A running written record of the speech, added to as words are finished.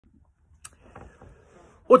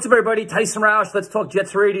What's up, everybody? Tyson Roush, Let's Talk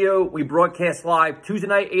Jets Radio. We broadcast live Tuesday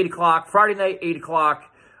night, 8 o'clock, Friday night, 8 o'clock.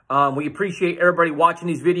 We appreciate everybody watching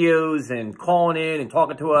these videos and calling in and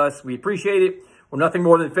talking to us. We appreciate it. We're nothing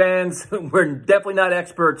more than fans. We're definitely not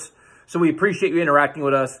experts, so we appreciate you interacting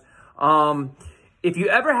with us. If you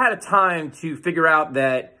ever had a time to figure out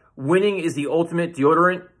that winning is the ultimate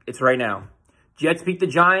deodorant, it's right now. Jets beat the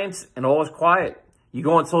Giants, and all is quiet. You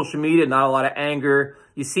go on social media, not a lot of anger.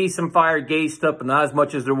 You see some fired Gase stuff, but not as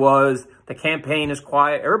much as there was. The campaign is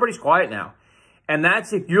quiet. Everybody's quiet now. And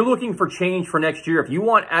that's if you're looking for change for next year. If you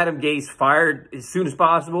want Adam Gase fired as soon as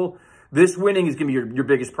possible, this winning is going to be your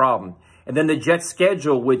biggest problem. And then the Jets'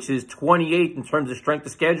 schedule, which is 28th in terms of strength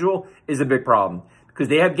of schedule, is a big problem. Because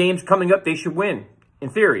they have games coming up they should win, in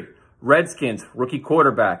theory. Redskins, rookie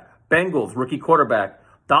quarterback. Bengals, rookie quarterback.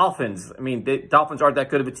 Dolphins, Dolphins aren't that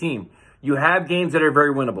good of a team. You have games that are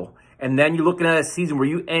very winnable. And then you're looking at a season where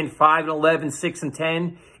you end 5-11,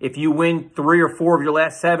 6-10. If you win 3 or 4 of your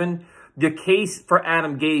last 7, the case for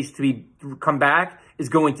Adam Gase to come back is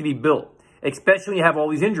going to be built, especially when you have all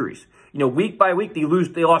these injuries. You know, week by week, they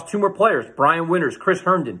lost 2 more players, Brian Winters, Chris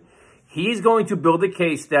Herndon. He's going to build a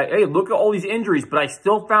case that, hey, look at all these injuries, but I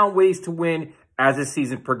still found ways to win as the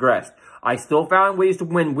season progressed. I still found ways to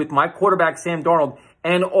win with my quarterback, Sam Darnold,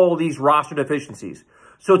 and all these roster deficiencies.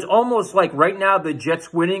 So it's almost like right now the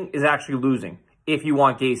Jets winning is actually losing if you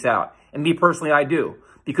want Gase out. And me personally, I do.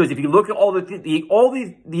 Because if you look at all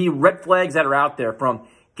the red flags that are out there from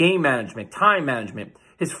game management, time management,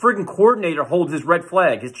 his friggin' coordinator holds his red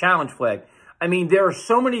flag, his challenge flag. I mean, there are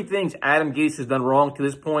so many things Adam Gase has done wrong to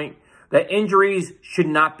this point that injuries should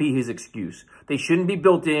not be his excuse. They shouldn't be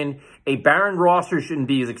built in. A barren roster shouldn't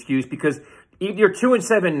be his excuse because if you're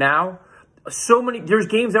 2-7 now, there's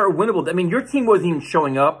games that are winnable. I mean, your team wasn't even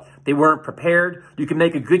showing up. They weren't prepared. You can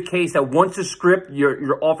make a good case that once the script,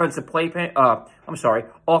 your offensive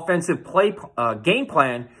game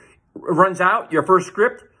plan runs out, your first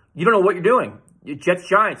script, you don't know what you're doing. Jets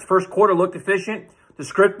Giants, first quarter looked efficient. The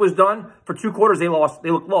script was done. For 2 quarters, they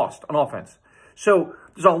looked lost on offense. So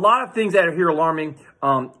there's a lot of things that are here alarming.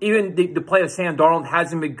 Even the play of Sam Darnold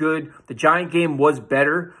hasn't been good. The Giant game was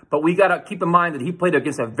better, but we got to keep in mind that he played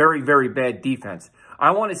against a very, very bad defense.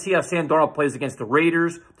 I want to see how Sam Darnold plays against the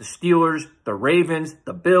Raiders, the Steelers, the Ravens,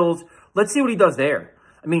 the Bills. Let's see what he does there.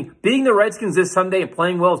 I mean, beating the Redskins this Sunday and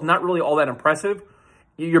playing well is not really all that impressive.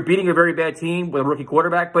 You're beating a very bad team with a rookie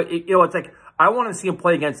quarterback, but it's like I want to see him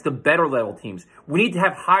play against the better level teams. We need to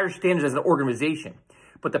have higher standards as an organization.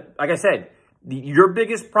 But like I said, your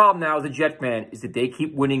biggest problem now as a Jet fan is that they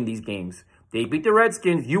keep winning these games. They beat the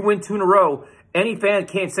Redskins. You win 2 in a row. Any fan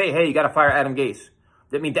can't say, hey, you got to fire Adam Gase.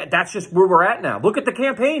 I mean, that's just where we're at now. Look at the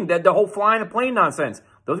campaign, the whole flying a plane nonsense.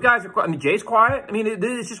 Those guys are quiet. I mean, Jay's quiet. I mean,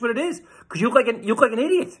 it's just what it is because you look like an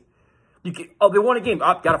idiot. They won a game.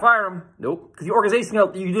 Got to fire him. Nope. Because the organization,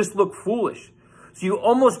 you just look foolish. So you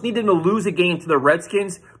almost need them to lose a game to the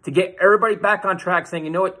Redskins to get everybody back on track saying,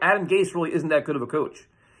 you know what, Adam Gase really isn't that good of a coach.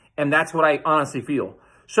 And that's what I honestly feel.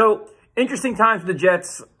 So, interesting times for the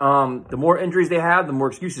Jets. The more injuries they have, the more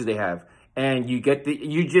excuses they have. And you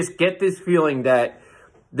just get this feeling that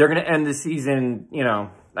they're going to end the season,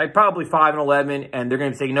 like probably 5-11. And they're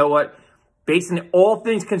going to say, you know what? Based on all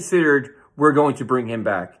things considered, we're going to bring him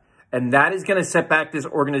back. And that is going to set back this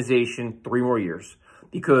organization 3 more years.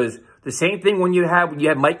 Because the same thing when you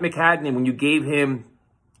had Mike McCagnon, when you gave him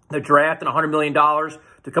the draft and $100 million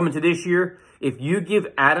to come into this year, if you give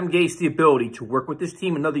Adam Gase the ability to work with this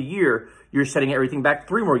team another year, you're setting everything back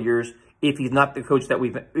 3 more years if he's not the coach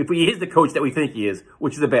if he is the coach that we think he is,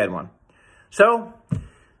 which is a bad one. So,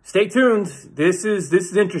 stay tuned. This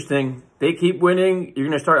is interesting. They keep winning. You're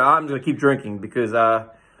going to start, I'm going to keep drinking because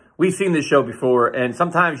we've seen this show before, and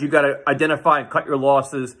sometimes you got to identify and cut your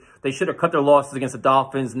losses. They should have cut their losses against the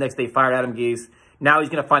Dolphins. The next day, fired Adam Gase. Now he's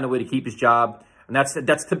going to find a way to keep his job, and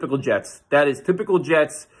that's typical Jets. That is typical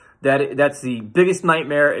Jets. That's the biggest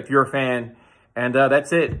nightmare if you're a fan, and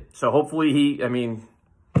that's it. So hopefully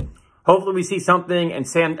hopefully we see something, and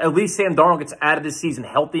at least Sam Darnold gets out of this season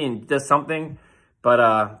healthy and does something.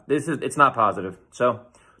 But it's not positive. So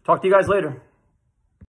talk to you guys later.